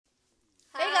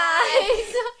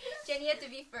and you have to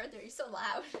be further. You're so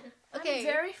loud. Okay. I'm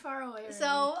very far away.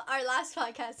 So our last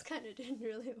podcast kind of did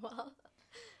really well,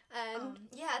 and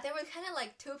yeah, there were kind of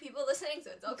like 2 people listening,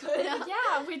 so it's all good.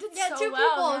 yeah, we did so 2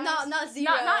 well. people, Guys. not 0.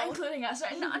 Not including us,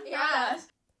 right? Not Yeah. us.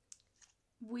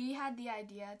 We had the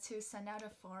idea to send out a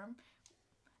form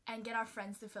and get our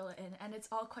friends to fill it in, and it's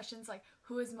all questions like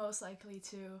who is most likely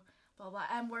to blah blah,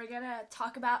 and we're gonna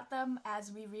talk about them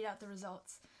as we read out the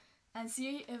results and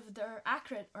see if they're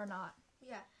accurate or not.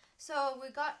 Yeah. So we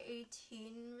got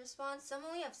 18 response. Some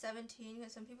only have 17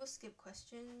 because some people skip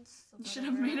questions. So You should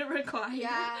have made it required.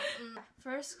 Yeah.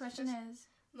 First question is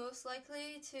Most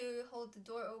likely to hold the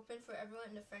door open for everyone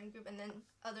in the friend group and then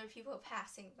other people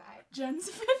passing by. Jen's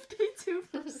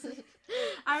 52%.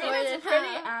 I mean, Sorta it's pretty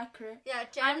half. accurate. Yeah,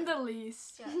 Jen. I'm the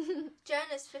least. Yeah. Jen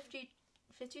is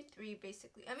 53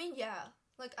 basically. I mean, yeah.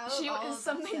 Like out of She all is of us,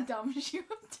 something yeah. dumb she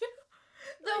would do.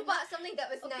 No, but something that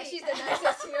was nice. Okay. She's the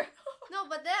nicest here. No,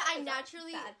 but then I It's not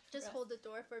naturally bad for just us. hold the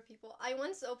door for people. I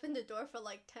once opened the door for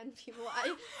like 10 people.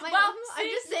 I'm See,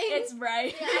 just saying. it's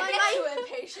right. Yeah, My- I get too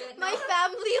impatient. My No.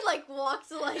 family like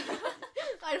walks like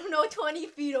I don't know 20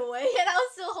 feet away, and I was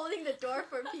still holding the door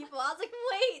for people. I was like,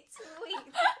 wait.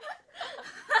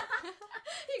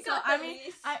 You So got I the mean,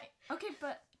 least.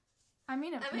 I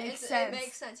mean, it I mean, makes it sense.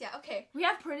 makes sense. Yeah. Okay. We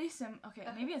have pretty okay,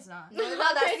 maybe it's not. No,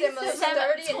 not that Pretty similar. similar.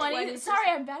 30 and 20. Sorry,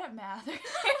 I'm bad at math.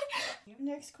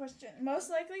 Next question. Most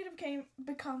likely to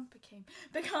become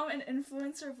an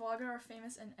influencer, vlogger, or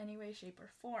famous in any way, shape, or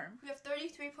form. We have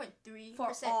 33.3%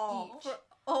 For all. each.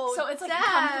 Oh, So it's like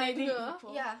dang. completely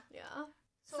equal. Yeah. Yeah.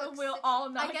 So like we'll six- all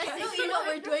not I guess get you it. see what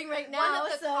we're doing right now.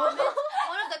 One of the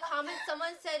so comments,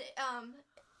 someone said,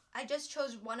 I just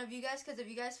chose one of you guys because if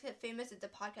you guys get famous, it's a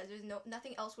podcast. There's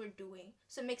nothing else we're doing,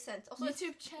 so it makes sense. Also, it's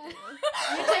YouTube channel.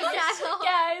 YouTube channel.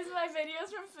 Guys, my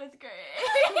videos from 5th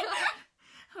grade.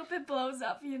 Hope it blows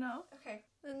up, you know. okay.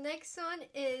 The next one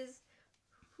is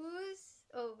who's.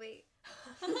 Oh wait.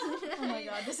 Oh my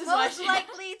god, this is why Most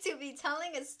likely to be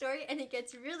telling a story, and it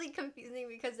gets really confusing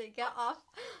because they get off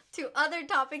to other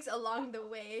topics along the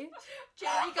way.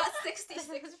 Jerry got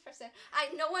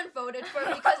 66%. No one voted for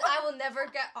me because I will never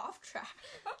get off track.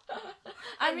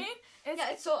 I mean, it's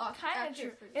Yeah, it's so off kind of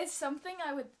accurate true. for you. It's something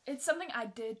I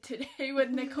did today with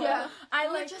Nicole. Yeah. I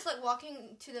We were like just like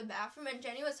walking to the bathroom and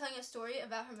Jenny was telling a story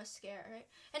about her mascara, right?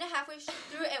 And then halfway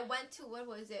through it went to, what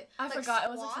was it? I Like forgot. It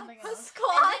was squats? something A else.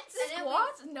 squat. And then we-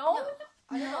 Squats? No. No.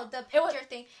 I don't know, the It was- picture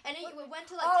thing. And then we went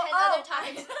to like Oh, 10 oh, other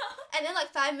times. And then like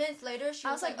 5 minutes later, she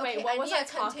I was was like, like, wait, okay, what I was need I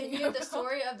to talking continue the about?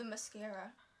 story of the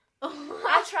mascara.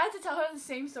 I tried to tell her the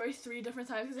same story 3 different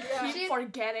times because I keep She's-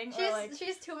 forgetting. Or like,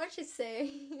 She's too much to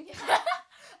say.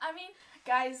 I mean,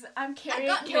 guys, I'm No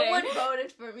kidding. one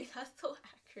voted for me. That's so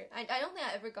accurate. I don't think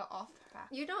I ever got off track.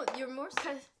 You don't. You're more.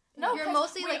 No, You're 'cause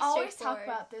mostly, we like, always talk straightforward.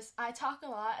 about this. I talk a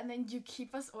lot, and then you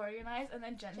keep us organized, and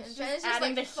then Jen is Jen just is just,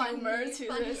 adding like, the humor funny to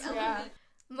this. element. Yeah.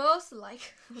 Most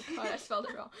like, oh god, I spelled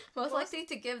it wrong. Most likely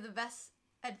to give the best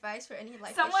advice for any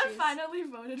life Someone issues. finally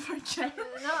voted for Jen.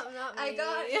 Not me.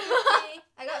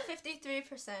 I got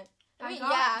 53%. I mean,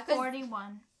 yeah, because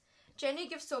 41. Jenny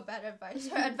gives so bad advice.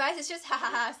 Her advice is just ha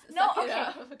ha ha. No, suck it okay.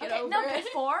 up, get Okay, over no, it.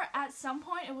 before, at some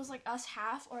point, it was like us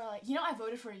half, or like, I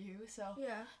voted for you, so.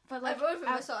 Yeah, But I like, voted for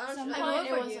at myself. I some don't. point, I it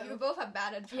voted for was you. a- You both have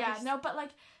bad advice. Yeah, no, but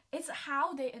like, it's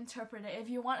how they interpret it. If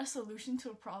you want a solution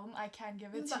to a problem, I can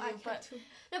give it to I you, can't but too.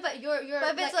 No, but your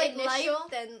But if it's like initial. life,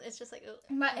 then it's just like.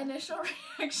 my initial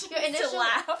reaction Your is initial- to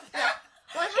laugh.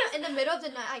 One time in the middle of the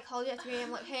night, I called you at 3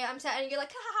 a.m. like, hey, I'm sad, and you're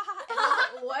like, ha ha ha, and I was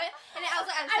like, what? And then I was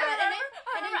like, I'm sad, and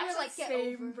then you were like, get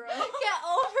over, bro. get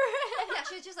over it. Yeah,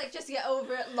 she was just like, just get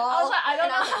over it, lol. I was like, I don't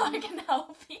And know was how like, I can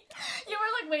help you. You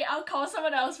were like, wait, I'll call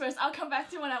someone else first. I'll come back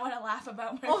to you when I want to laugh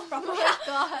about my Oh problem. my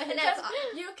god. And Because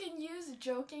that's you can use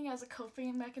joking as a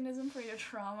coping mechanism for your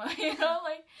trauma,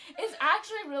 like, it's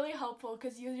actually really helpful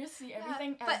because you just see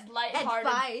everything as but lighthearted.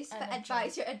 advice, and but a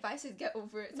advice, your advice is get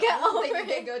over it. So Get I don't think over you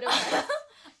get it. good advice.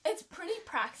 It's pretty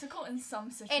practical in some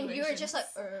situations. And you were just like,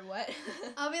 what?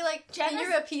 I'll be like, Jen can you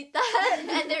is- repeat that?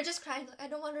 And they're just crying, like, I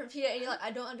don't want to repeat it. And you're like, I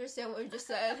don't understand what you just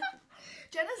said.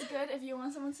 Jen is good if you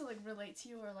want someone to like relate to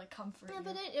you or like comfort Yeah, you.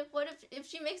 but then if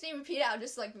she makes me repeat it, I'll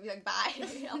just like be like, bye.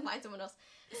 I'll find someone else.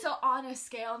 So on a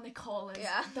scale, Nicole is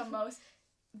Yeah. the most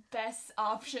best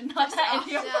option. Not that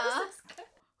any of option. us is good.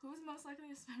 Who's most likely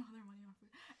to spend all their money on food?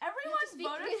 Everyone's speak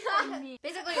voted for for me.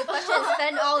 Basically, the question is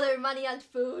spend all their money on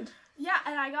food. Yeah,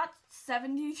 and I got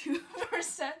 72%.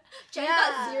 Jen Yeah.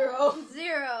 got 0.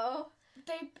 0.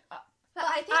 They. But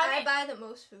I think I I mean- buy the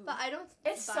most food. But I don't.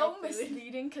 It's buy so food.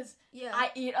 misleading because yeah. I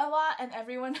eat a lot and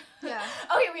everyone. Yeah.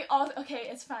 Okay, we all. Okay,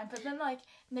 it's fine. But then like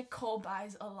Nicole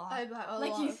buys a lot. I buy a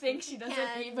like lot. you think she doesn't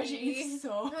eat, but she eats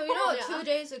so. No, you know, Yeah. 2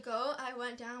 days ago, I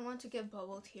went down, I wanted to get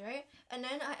bubble tea, right? And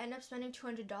then I ended up spending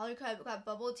 $200 because I got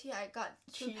bubble tea, I got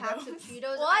 2 packs of Cheetos.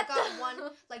 Cheetos, What I got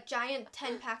one, like, giant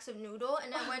 10 packs of noodle,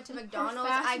 and I went to Her McDonald's,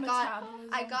 fast I got metabolism,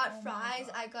 oh my fries,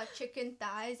 God. I got chicken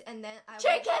thighs, and then I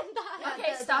Chicken went, thighs.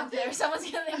 Okay, the- stop there. Someone's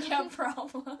gonna get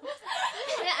problems. and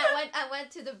then I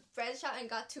went to the bread shop and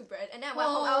got 2 bread, and then I went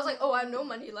home, I was like, oh, I have no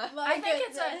money left. I think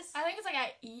it's goodness. I think it's like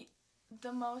I eat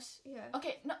the most. Yeah.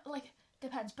 Okay, no, like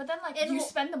depends, but then like In you wh-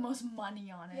 spend the most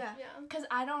money on it. Yeah. Yeah. Cause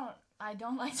I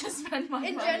don't like to spend my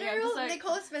In money. I'm general, just like,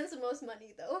 Nicole spends the most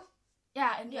money though.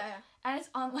 yeah, and Yeah, and it's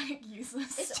on like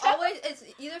useless. It's stuff. always, it's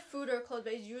either food or clothes,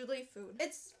 but it's usually food.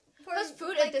 It's for Because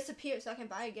food, like, it disappears, so I can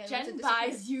buy again. once Jen it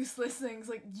buys useless things,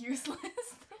 like useless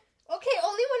okay,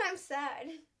 only when I'm sad.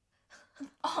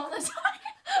 all the time.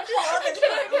 Which is all the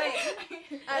time.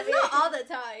 Wait. I It's mean- not all the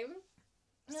time.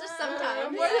 It's just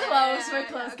sometimes. We're Yeah, close. yeah, We're yeah,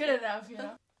 close. okay. Good enough, you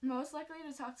know. Most likely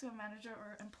to talk to a manager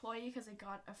or employee because they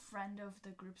got a friend of the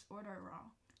group's order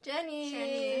wrong.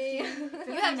 Jenny. You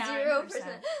have 59%. 0%.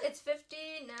 It's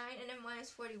 59 and then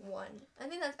minus 41. I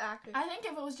think that's accurate. I think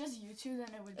if it was just you two, then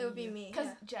it would be me, Because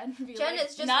yeah. Jen would be Jen like,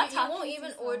 is just not you talking won't to even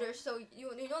herself. order, so you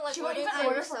don't like She won't ordering even for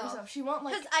order for yourself. herself. She won't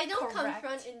like Because I don't correct.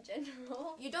 confront in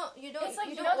general. You don't It's like,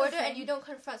 you you don't know the order and thing- you don't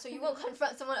confront, so you won't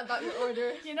confront someone about your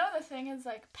order. You know the thing is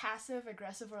like passive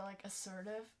aggressive or like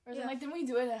assertive or something. Yeah. Like didn't we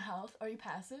do it in health? Are you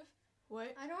passive?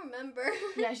 What? I don't remember.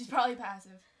 Yeah, she's probably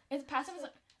passive. It's passive is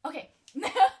like okay.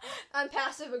 I'm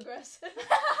passive aggressive.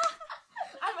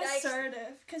 I'm Yikes.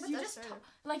 assertive because you What's just assertive?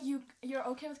 like you're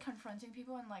okay with confronting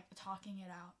people and like talking it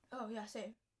out. Oh yeah,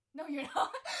 same. No, you're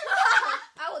not.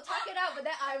 I will talk it out, but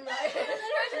then I'm right.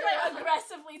 You're just like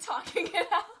aggressively talking it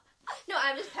out. No,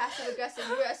 I'm just passive aggressive.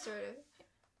 You're assertive.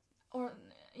 Or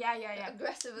yeah.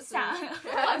 Aggressive Yeah.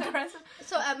 assertive. Aggressive.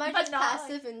 So am I But just not,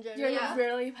 passive in general? You're Yeah.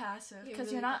 really passive You're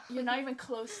because really you're not even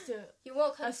close to You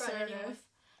won't confront anyone. assertive.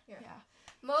 Yeah. Yeah.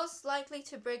 Most likely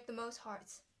to break the most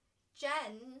hearts.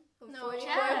 Jen. No, 44.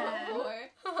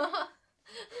 Jen.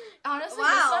 Honestly, Wow,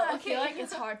 this one I okay. feel like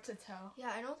it's hard to tell.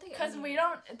 Yeah, I don't think Because we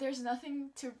anyone- don't, there's nothing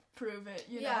to prove it,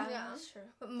 you Yeah, know? Yeah. that's true.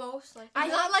 But most likely.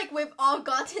 It's not like we've all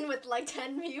gotten with like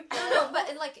 10 people. No,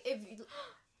 but like if you,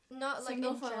 not like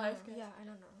Single in for general. life, guys. Yeah, I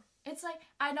don't know. It's like,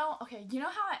 I know, okay, you know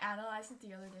how I analyzed it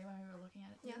the other day when we were looking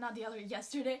at it? Yeah. Not the other,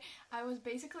 yesterday. I was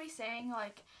basically saying,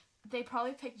 like, they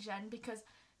probably picked Jen because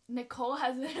Nicole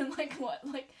has been, like, what,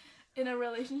 like, in a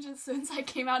relationship since I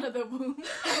came out of the womb.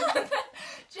 And then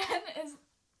Jen is,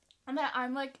 and then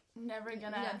I'm, like, never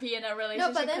gonna Yeah. be in a No,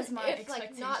 relationship but then because my if like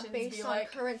expectations not based be on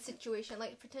like, current situation,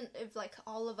 like pretend if like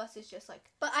all of us is just like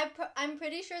But I'm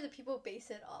pretty sure that people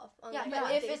base it off on yeah, like, but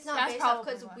what if they it's not That's based off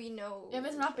probably because why. we know if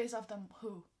it's not based off them,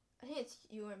 who? I think it's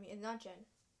you or me. It's not Jen.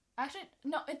 Actually,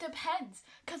 no, it depends.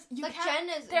 Because you Like can't,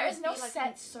 Jen is there would is no be, like,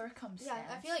 set circumstance.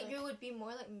 Yeah, I feel like you would be more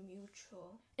like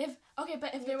mutual. If okay,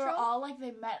 but if they were Neutral? all like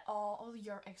they met all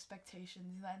your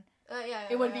expectations, then Yeah,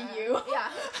 it would be you. Yeah.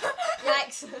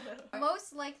 Yikes.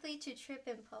 most likely to trip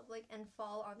in public and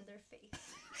fall on their face.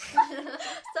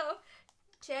 So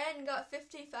Jen got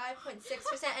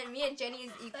 55.6%, and me and Jenny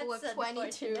is equal with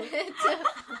 22. unfortunate.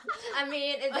 I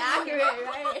mean, it's accurate,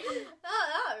 right?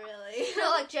 Not really. No,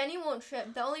 like Jenny won't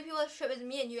trip. The only people that trip is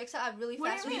me and you, except I have really What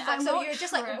do fast you mean, reflex. I So won't you're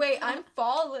just trip? like, wait, I'm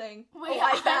falling. Wait, oh,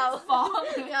 I I'm fell.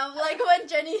 falling. Yeah, like when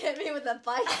Jenny hit me with a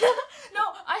bike. No,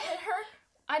 I hit her.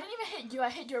 I didn't even hit you. I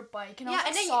hit your bike, and I Yeah, was and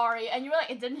like, then you- sorry, and you were like,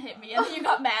 it didn't hit me, and then you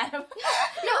got mad. You're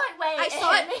like, wait, I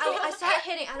saw hit it. me. I saw it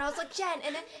hitting, and I was like, Jen,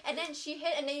 and then she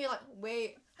hit, and then you're like,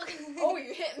 wait. Oh,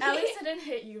 you hit me. At least it didn't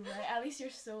hit you, right? At least you're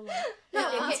still like No,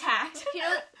 okay. intact. You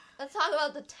know, let's talk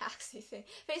about the taxi thing.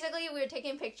 Basically, we were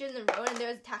taking pictures in the road, and there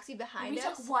was a taxi behind We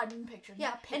us. took one picture, Yeah,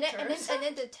 not and pictures.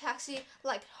 then the taxi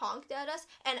like honked at us,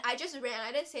 and I just ran.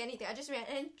 I didn't say anything. I just ran,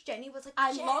 and Jenny was like,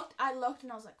 I Jen. looked,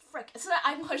 and I was like, frick. So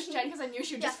I pushed Jen because I knew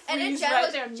she would Yeah, just and then freeze Jen right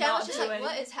was there and Jen not was just do like,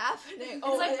 anything. what is happening? It's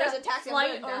Oh, like there's the a taxi. I'm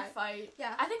flight gonna or die. fight.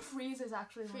 Yeah. I think freeze is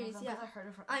actually one Freeze, of them yeah. because I heard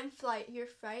of it. I'm flight. You're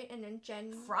fright, and then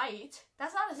Jen. Fright?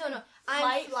 That's not a No, thing. no. I'm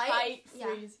Flight, flight. fight, Yeah.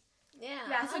 freeze. Yeah.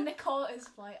 Yeah, so Nicole is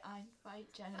flight, I'm fight,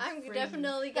 Jen is I'm freeze.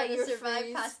 definitely Yeah, gonna you're survive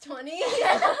freeze. past 20.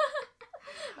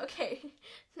 Okay,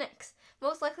 next.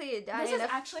 Most likely to die This in is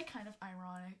a actually kind of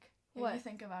ironic. If What? you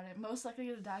think about it, most likely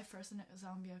to die first in a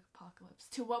zombie apocalypse.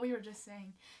 To what we were just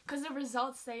saying, because the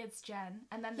results say it's Jen,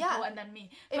 and then Yeah. Nicole, and then me.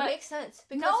 It But makes sense.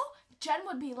 Because no, Jen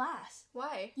would be last.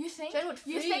 Why? You think? Jen would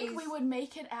You think freeze. we would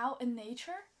make it out in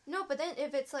nature? No, but then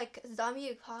if it's like zombie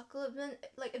apocalypse, then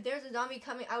like if there's a zombie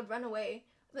coming, I would run away.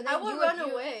 But then I would you run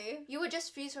you- away. You would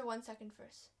just freeze for 1 second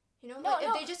first. You know, No, like,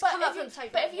 no, if they just but come if out you- from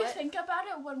sight. But if you what? think about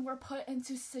it, when we're put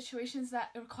into situations that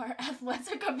require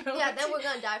athletic ability, Yeah, then we're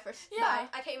gonna die first. Yeah. Bye.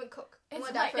 I can't even cook. I'm it's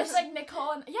gonna die like first. it's like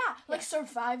Nicole and like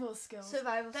survival skills.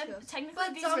 survival Then skills. technically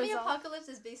But these zombie results. apocalypse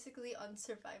is basically on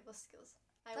survival skills.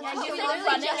 That's Yeah, what you we think literally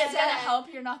running just is gonna said.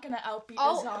 help? You're not gonna outbeat a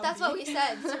Oh, zombie. that's what we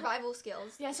said. Survival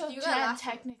skills. Yeah, so You Jen, gotta laugh.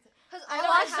 technically. Because I all I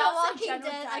watched have. The How's the Walking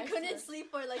general Dead. I diet couldn't first?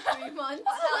 sleep for like 3 months.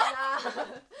 Hell nah.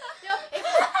 Yo,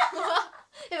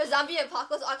 if a zombie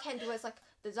apocalypse, all I can do is like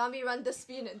the zombie run this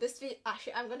speed and this speed. Ah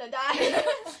shit, I'm gonna die.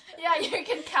 Yeah, you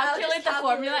can calculate the calculate.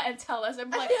 formula and tell us. And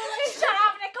be I like, feel like- shut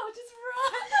up, Nicole, just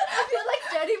run. I feel like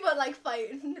Jenny would like fight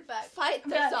in the back. Fight the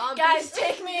Yeah, zombies. guys,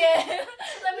 take me in.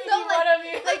 Let me No, be like- one of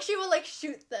you. Like she would like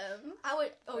shoot them. I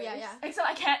would. Oh yeah, yeah. Except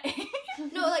I can't aim.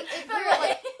 No, like if we're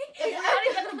like. If How do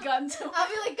you get the gun to I'll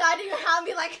be like guiding her hand,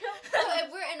 be like. So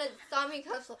if we're in a zombie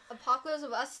apocalypse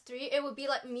of us three, it would be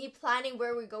like me planning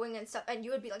where we're going and stuff, and you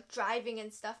would be like driving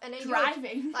and stuff, and then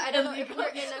driving? I don't know if we're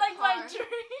in a like my car.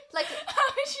 dream. Like How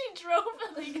she drove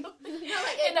illegally No,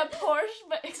 like in a Porsche,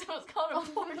 but except it's called a Oh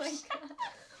Porsche. my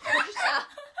God.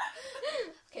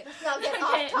 Okay, let's not get Okay,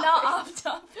 off topic. not off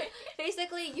topic.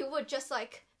 Basically, you would just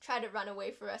like try to run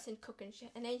away for us and cook and shit,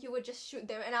 and then you would just shoot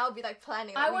them, and I would be like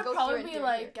planning. Like, I we would go probably through be and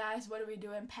like, guys, what do we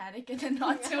do? And panic and then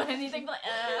not do anything. Like,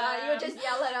 you would just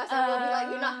yell at us, and we'll be like,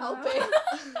 you're not helping.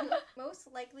 Most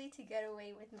likely to get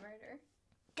away with murder.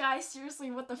 guys,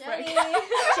 seriously, what the Jenny.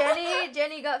 frick?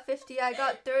 Jenny got 50. I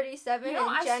got 37, You know,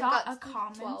 and I Jen saw got a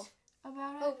comment 12.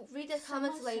 about it. Oh, read the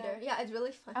comments Someone later. said- Yeah, it's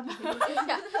really fun. About-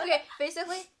 Yeah. Okay,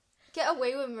 basically, get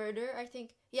away with murder. I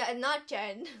think. Yeah, and not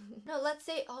Jen. No, let's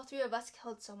say all three of us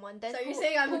killed someone. Then So you're who-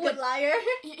 saying I'm who a would good liar?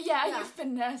 Yeah, Yeah. you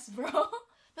finesse, bro.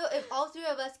 No, if all three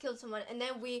of us killed someone and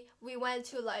then we went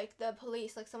to like the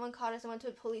police, like someone caught us and went to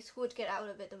the police, who would get out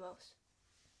of it the most?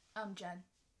 Jen.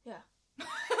 Yeah.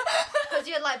 Because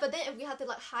you're like, but then if we had to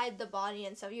like hide the body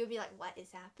and stuff, you would be like, what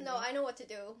is happening? No, I know what to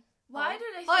do. Why did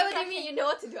I think What do I you mean can- you know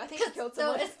what to do? I think I killed So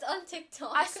someone. it's on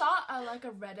TikTok. I saw like a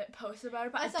Reddit post about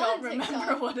it, but I, saw don't on remember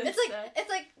TikTok. what it It's like said. it's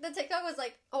like the TikTok was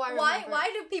like, Oh, I why remember.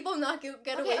 why do people not get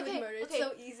Okay, away okay, with murder? It's okay.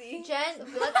 so easy. Jen,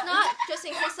 let's not, just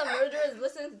in case some murderers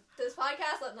listen to this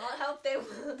podcast, let's not help them.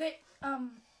 They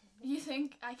you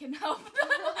think I can help them?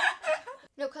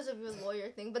 No, because of your lawyer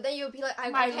thing. But then you would be like, I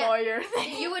My can't. lawyer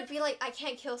thing. You would be like, I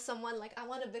can't kill someone. Like, I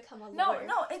want to become a No, lawyer.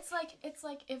 no, it's like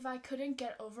if I couldn't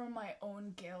get over my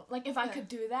own guilt, like if I Yeah. could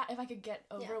do that, if I could get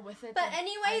over with it. But then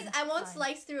anyways, I'm I won't fine.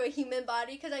 slice through a human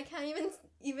body because I can't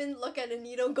even look at a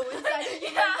needle go inside a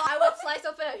human Yeah. I would slice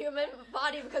open a human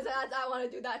body because I want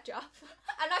to do that job.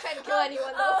 I'm not trying to kill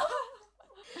anyone though.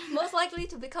 Most likely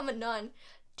to become a nun.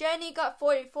 Jenny got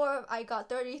 44, I got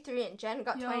 33, and Jen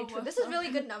got Yo, 22. what's This is up? really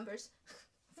good numbers.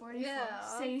 44. Yeah.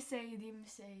 Say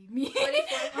me.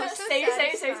 44. So say.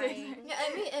 satisfying. Yeah,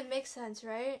 I mean, it makes sense,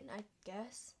 right? I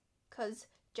guess. Because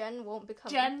Jen won't become...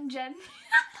 Jen.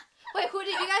 Wait, who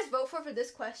did you guys vote for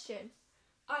this question?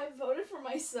 I voted for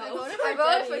myself. I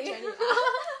voted for Jenny.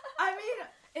 I mean,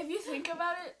 if you think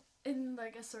about it in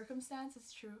like a circumstance,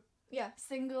 it's true. Yeah.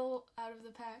 Single out of the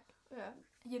pack, Yeah.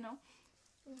 you know.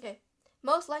 Okay.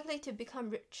 Most likely to become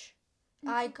rich.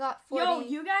 I got 40. Yo,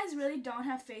 you guys really don't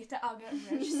have faith that I'll get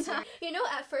rich. So. You know,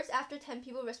 at first, after 10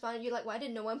 people responded, you're like, why did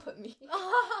no one put me? Yeah,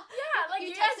 like You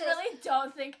you, guys texted us. really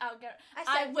don't think I'll get. I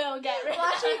I said, will get rich.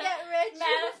 Watch me get rich.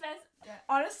 Manifest. Yeah.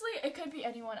 Honestly, it could be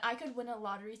anyone. I could win a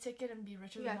lottery ticket and be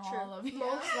richer Yeah, than true. all of you.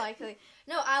 Most likely.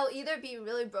 No, I'll either be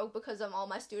really broke because of all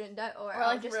my student debt, or I'll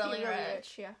like just really be really rich.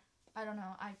 rich. Yeah. I don't know.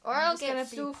 Or I'm I'll just gonna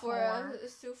get be sued for poor.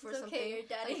 something. It's okay, your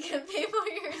daddy can pay for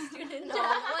your student No,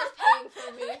 debt. no one's paying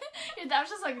for me. Your dad was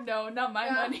just like, no, not my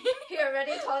Yeah. money. He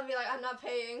already told me, like, I'm not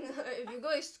paying. If you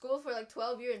go to school for, like,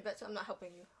 12 years in so I'm not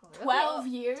helping you. 12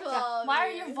 years? 12 Why are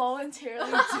years. you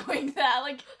voluntarily doing that?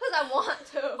 Like, Because I want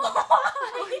to.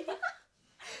 why? Because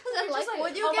You're just like,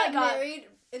 Would you oh my get God. married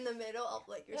in the middle of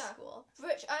like your Yeah. school?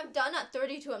 Rich, I'm done at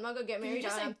 32. I'm not going to get Did you married.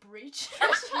 just say I'm breach?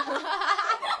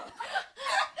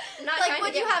 not Like, trying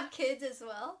would to you get- have kids as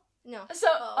well? No. So,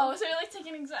 Oh. so you're like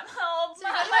taking an exam. Help, So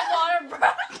you're my water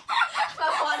broke.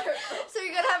 My water. So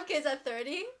you're gonna have kids at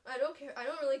 30? I don't care. I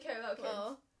don't really care about kids.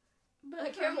 Oh. But I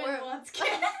care Herman more. wants kids.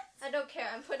 I don't care.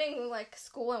 I'm putting, like,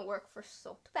 school and work for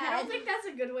so I bad. don't think that's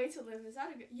a good way to live. Is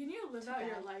that a good? You need to live out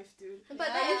your bad. life, dude. But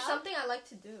then it's Yeah. something I like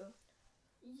to do.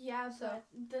 Yeah, So- but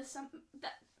there's some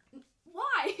that.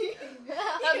 Why?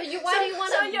 Why do you want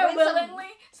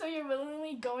to So you're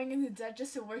willingly going into debt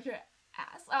just to work your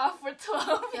ass off for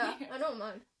 12 Yeah, years. I don't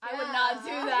mind. I would not do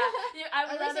Yeah. that. I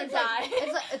would At least rather it's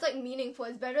die. like, it's like meaningful.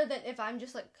 It's better than if I'm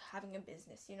just like having a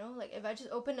business, you know? Like if I just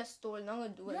open a store and I'm gonna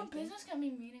do No, anything. business can be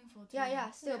meaningful too. Yeah,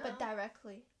 still, Yeah. but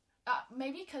directly.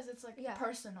 Maybe because it's like Yeah.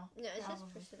 personal. Yeah, it's just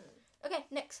Probably. personal. Okay,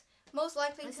 next. Most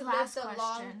likely This to live last the question.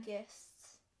 longest.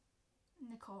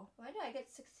 Nicole. Why do I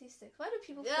get 66? Why do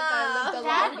people think Yeah, I live the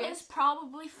That longest? is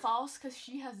probably false because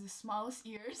she has the smallest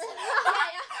ears.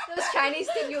 Those Chinese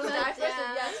think you'll die first Yeah.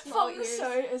 and yeah, small Feng ears.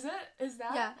 Shui, is it? Is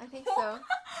that? Yeah, I think so.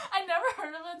 I never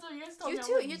heard of it until you guys told You me.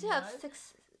 two, I'm like, you two have what?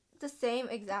 the same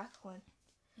exact one.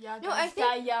 Yeah, No, guys, I think-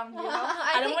 die young, you know?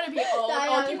 I I don't think- want to be old. Die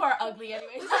Old young. people are ugly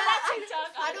anyways.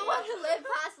 TikTok, I don't want to live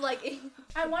past like 8.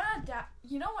 I want to die.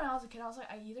 You know, when I was a kid, I was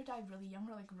like, I either die really young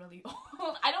or like really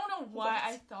old. I don't know why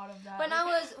I thought of that. When Like, I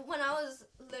was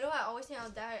little, I always think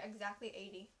I'll die exactly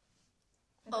 80.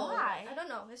 Why? I don't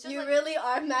know. It's just You like, really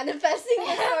are manifesting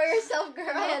this for yourself, girl.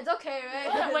 yeah, it's okay,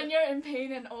 right? when you're in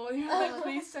pain and old, you're like,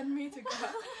 please send me to God.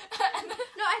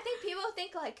 No, I think people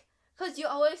think like, cause you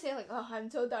always say like, oh, I'm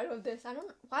so tired of this. I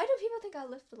don't. Why do people think I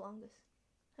live the longest?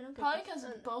 I don't. get Probably that. because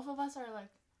both of us are like,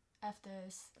 F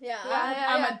this. Yeah. Yeah.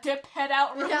 I'm a dip head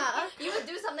out. Yeah. You would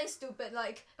do something stupid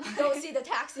like don't see the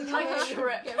taxi Like coming,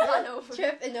 trip. get run over.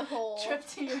 Trip in a hole. Trip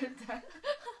to your death.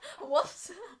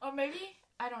 Whoops. Or maybe,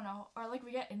 I don't know. Or like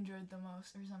we get injured the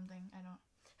most or something. I don't.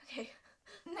 Okay.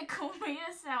 Nicole made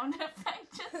a sound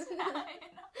effect just now.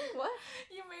 What?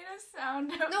 You made a sound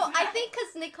effect. No, I think because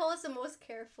Nicole is the most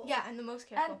careful. Yeah, and the most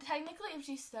careful. And technically, if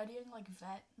she's studying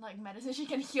like medicine, she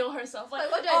can heal herself. Like,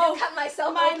 Like, what do I do? Cut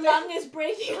myself my open? lung is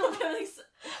breaking. I'll be like,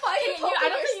 Why are you can you, I poking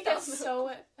don't think you your can stomach? sew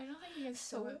it. I don't think you can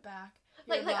sew Sew it it? back.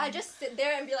 Like Your I lung. just sit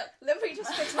there and be like, let me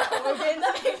just fix my organs.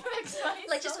 Let me fix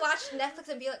Like just myself. watch Netflix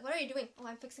and be like, what are you doing? Oh,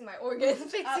 I'm fixing my organs.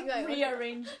 Fixing my organs.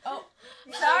 Rearrange. Oh,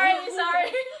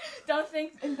 sorry. Don't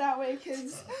think in that way,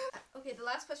 kids. Okay, the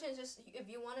last question is just if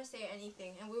you want to say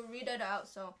anything, and we'll read it out.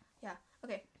 So yeah,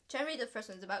 okay. Jen, read the first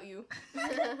one. It's about you.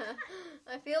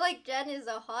 I feel like Jen is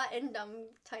a hot and dumb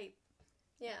type.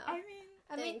 Yeah. I mean,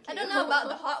 I mean, Thank I don't you. know about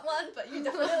the hot one, but you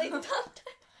definitely dumped.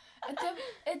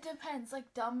 it depends.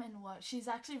 Like dumb in what? She's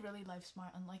actually really life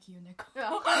smart, unlike you, Nicole.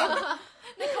 Yeah.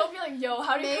 Nicole be like, yo,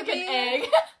 how do you cook an egg?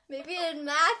 Maybe in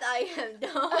math I am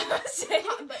dumb. Same.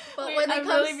 But Wait, when I'd it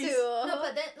comes really be- to No,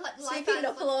 but then like sweeping life the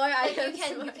as, floor, I like, am you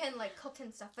can smart. like cook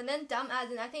and stuff, and then dumb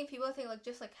as in I think people think like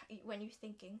just like when you're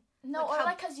thinking. No, Like, or how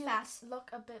like because you fast- look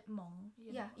a bit mong.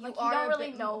 Yeah, know? Like you you are don't a really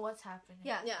bit know mong. what's happening.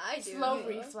 Yeah. Yeah, I do. Slow Yeah.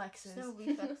 reflexes. No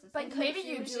reflexes. But and maybe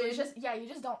you do. confusion. It's just you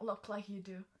just don't look like you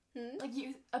do. Hmm? Like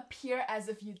you appear as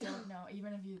if you don't know,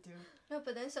 even if you do. No,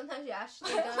 but then sometimes you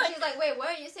actually don't. She's like, wait, what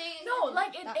are you saying? No,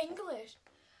 like in That- English,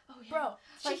 Oh yeah. bro.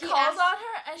 She Like, he calls asked- on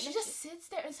her and she and just sits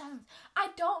there in silence. I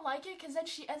don't like it because then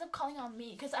she ends up calling on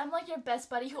me because I'm like your best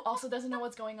buddy who also doesn't know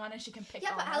what's going on and she can pick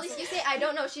Yeah, on but us. at least you say I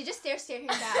don't know. She just staring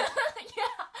back. Yeah,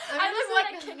 I'm I just just want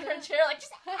like- to kick her chair like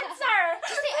just answer.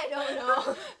 Just say I don't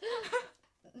know.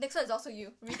 Next one is also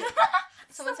you. Read it.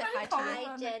 Someone said hi to Somebody you. call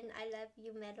Hi me. Jen, I love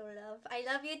you, Meadow Love. I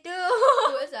love you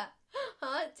too. Who is that?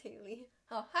 Huh, it's Haley.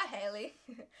 Oh, hi Haley.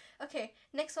 Okay,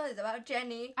 next one is about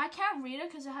Jenny. I can't read it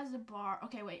because it has the bar.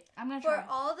 Okay, wait. I'm gonna For try.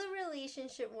 all the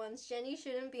relationship ones, Jenny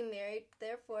shouldn't be married,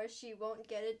 therefore she won't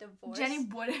get a divorce. Jenny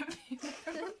wouldn't be.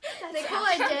 Nicole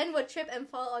and Jen would trip and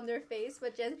fall on their face,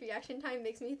 but Jen's reaction time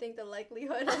makes me think the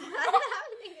likelihood of that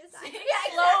happening is high.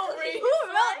 Slow Who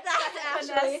wrote that? That's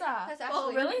Ashley. Vanessa. That's Oh,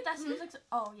 Ashley. really? That seems like.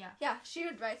 Oh, yeah. Yeah, she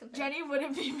would write something. Jenny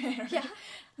wouldn't be married. Yeah.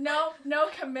 No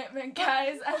commitment,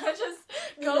 guys. I would just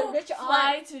go The rich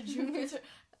fly to Jupiter.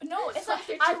 No, it's like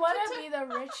Fly to I want to Jupiter.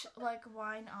 be the rich like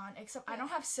wine aunt. Except I don't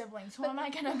have siblings. Who am I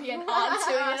gonna be an aunt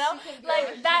to? You know, She could be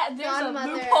like a- that. There's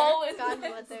Godmother. a loophole in this.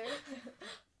 Godmother.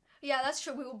 Yeah, that's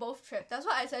true. We will both trip. That's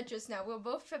what I said just now. We'll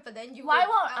both trip, but then you. Why would-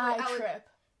 won't would- I would- trip?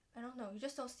 I don't know. You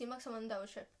just don't seem like someone that would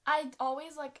trip. I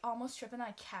always like almost trip and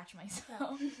I catch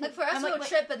myself. Like for us, I'm we like, would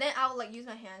trip, but then I would like use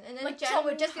my hand, and then Like, Jen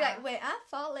would just be Chong-ha. like, "Wait, I'm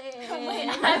falling." Wait,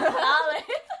 I'm falling.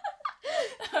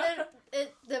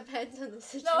 It depends on the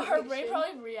situation. No, her brain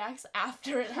probably reacts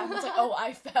after it happens. Like, oh,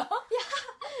 I fell.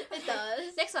 Yeah, It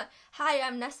does. Next one. Hi,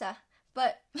 I'm Nessa.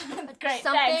 But Great,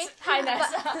 something. thanks. Hi, but-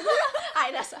 Nessa.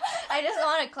 Hi, Nessa. I just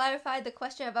want to clarify the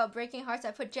question about breaking hearts.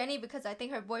 I put Jenny because I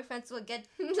think her boyfriends will get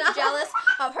jealous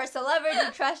of her celebrity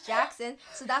crush Jackson,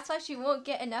 so that's why she won't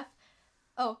get enough.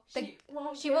 Oh,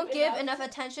 she won't give enough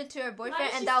attention to her boyfriend, Why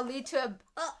and is that'll lead to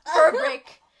her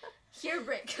break. Her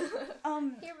break. You're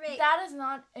right. That is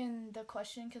not in the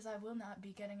question because I will not be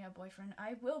getting a boyfriend.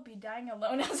 I will be dying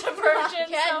alone as a virgin.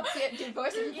 Can't so get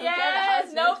divorced and get a yes,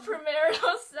 husband. no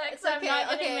premarital sex. It's I'm okay, not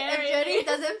getting okay. married. If Jenny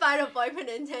doesn't find a boyfriend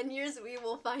in 10 years, we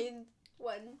will find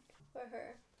one for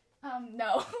her.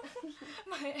 No.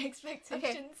 My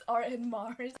expectations are in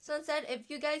Mars. Someone said if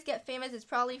you guys get famous, it's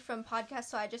probably from podcasts,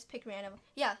 so I just pick random.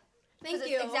 Yeah, Thank 'Cause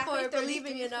you it's exactly for 30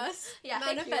 believing in students. us. Yeah,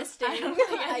 thank you. Manifesting. I don't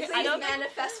think- I I don't think think-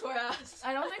 manifest for us.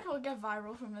 I don't think we'll get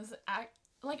viral from this act.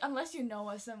 Like, unless you know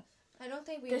us, then I don't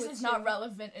think we this would is not too.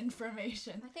 relevant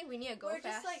information. I think we need to go We're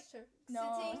fast. just like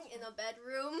No. sitting in a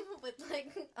bedroom with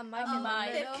like a mic A in the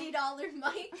mic. middle. $50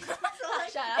 mic. So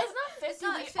like, Shut up. It's not 50, It's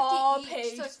not, we it's 50 all each,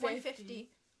 paid so it's 150.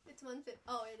 it's 150.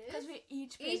 Oh, it Because is. we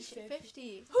each paid Each 50.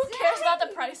 50. Who cares about the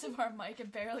price of our mic?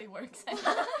 It barely works anyway.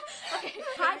 Okay.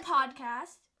 Hi,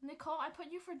 podcast. Nicole, I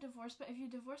put you for divorce, but if you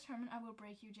divorce Herman, I will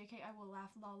break you. JK, I will laugh.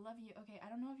 Lol, love you. Okay, I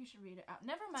don't know if you should read it out.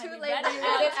 Never mind. Too we late. read it You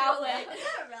out. read it out Too late. Is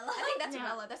that Rella? I think that's Yeah.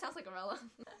 Arella. That sounds like Arella.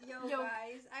 Yo.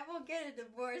 Guys, I won't get a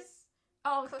divorce.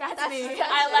 Oh, that's That's- me. that's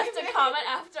I you. left a comment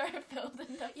after I filled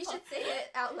in the You should say it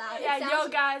out loud. Yeah, It yo,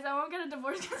 sounds, guys, I won't get a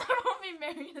divorce because I won't be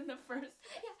married in the first.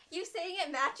 You saying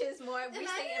it matches more. We say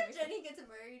Imagine if everything. Jenny gets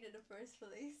married in the first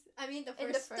place. I mean, the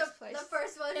In first, the first place. the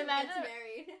first one who Imagine- gets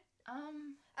married.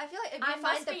 I feel like if I you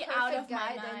must find the be perfect out of my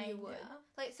guy, then you mind. would. Yeah.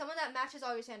 Like someone that matches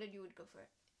all your standards, you would go for it.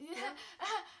 Yeah.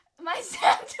 My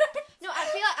standards. No, I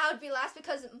feel like I would be last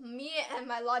because me and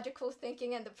my logical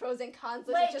thinking and the pros and cons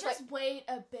list Wait, is just just like. wait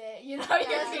a bit. You know, Yeah, you're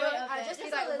just feeling. wait a bit. Just be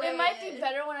Just like, a little It wait. might be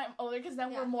better when I'm older because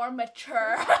then Yeah. we're more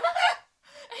mature.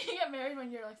 You get married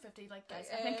when you're like 50. Like, guys,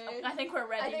 I think we're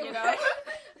ready. I think You we're know. ready.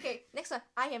 Okay, next one.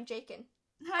 I am Jakin.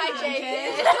 Hi,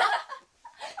 Jakin.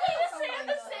 Oh my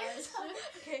gosh.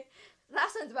 Okay,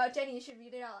 last one's about Jenny. You should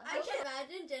read it out. I can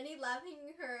imagine Jenny laughing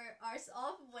her arse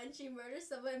off when she murders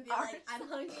someone and be like, "I'm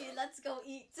hungry, let's go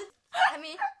eat." I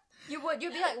mean, you'd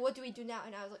be like, what do we do now?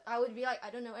 And I would be like, I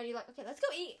don't know. And you're like, okay, let's go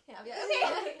eat. And I'll be like,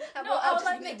 okay. And No, I'll I would just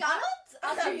like make- McDonald's?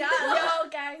 I'll treat you. Yo,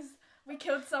 guys, we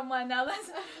killed someone. Now let's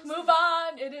move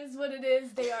on. It is what it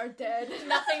is. They are dead.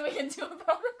 Nothing we can do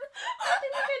about it.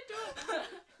 Nothing we can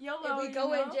do. YOLO, If we you go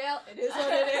know? in jail, it is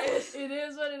what it is. It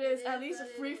is what it is. It At is least what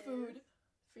it free is. food.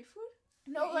 Free food?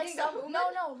 No, You're like eating a some human?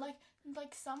 no,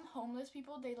 like some homeless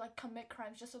people, they like commit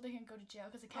crimes just so they can go to jail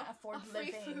because they can't afford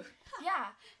free living. food. Yeah,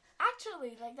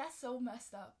 actually, like that's so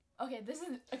messed up. Okay, this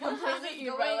is completely This is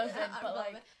going irrelevant, but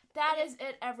like irrelevant. that is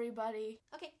it, everybody.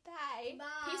 Okay, bye.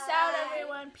 Bye. Peace out,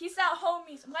 everyone. Peace out,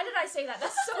 homies. Why did I say that?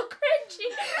 That's so cringy.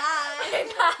 Bye.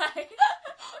 Bye.